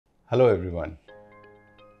Hello everyone,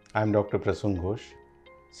 I am Dr. Prasun Ghosh,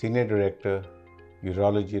 Senior Director,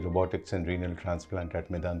 Urology, Robotics and Renal Transplant at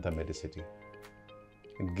Medanta Medicity.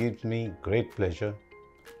 It gives me great pleasure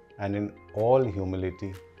and in all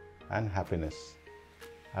humility and happiness,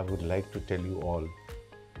 I would like to tell you all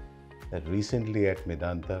that recently at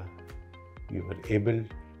Medanta, we were able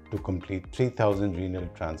to complete 3,000 renal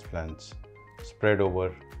transplants spread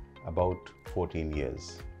over about 14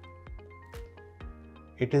 years.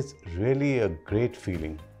 It is really a great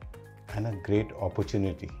feeling and a great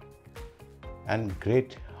opportunity and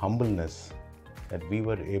great humbleness that we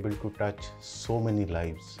were able to touch so many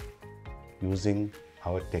lives using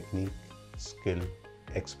our technique, skill,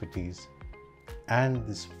 expertise and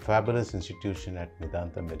this fabulous institution at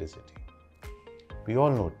Medanta Medicity. We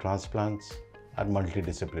all know transplants are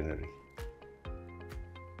multidisciplinary.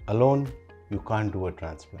 Alone, you can't do a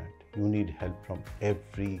transplant. You need help from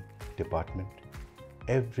every department,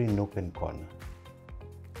 every nook and corner.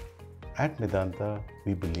 At Medanta,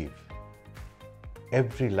 we believe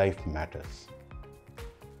every life matters.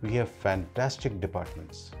 We have fantastic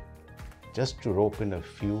departments. Just to rope in a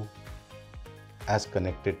few as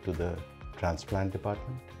connected to the transplant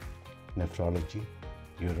department, nephrology,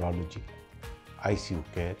 urology, ICU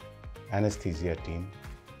care, anesthesia team,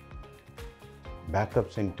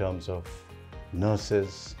 backups in terms of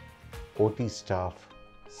nurses, OT staff,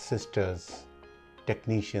 sisters,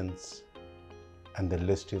 technicians, and the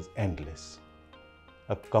list is endless.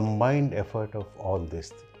 A combined effort of all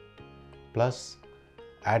this, plus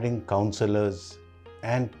adding counselors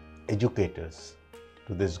and educators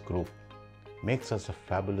to this group makes us a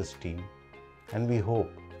fabulous team, and we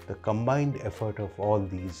hope the combined effort of all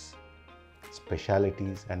these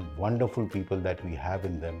specialities and wonderful people that we have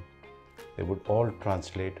in them, they would all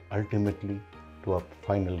translate ultimately to a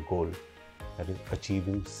final goal, that is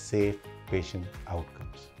achieving safe patient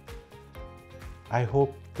outcomes. I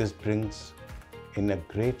hope this brings in a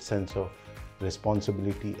great sense of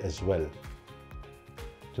responsibility as well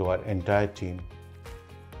to our entire team,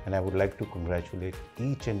 and I would like to congratulate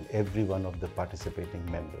each and every one of the participating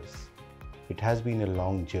members. It has been a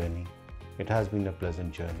long journey, it has been a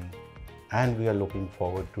pleasant journey, and we are looking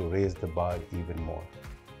forward to raise the bar even more.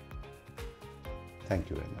 Thank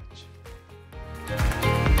you very much.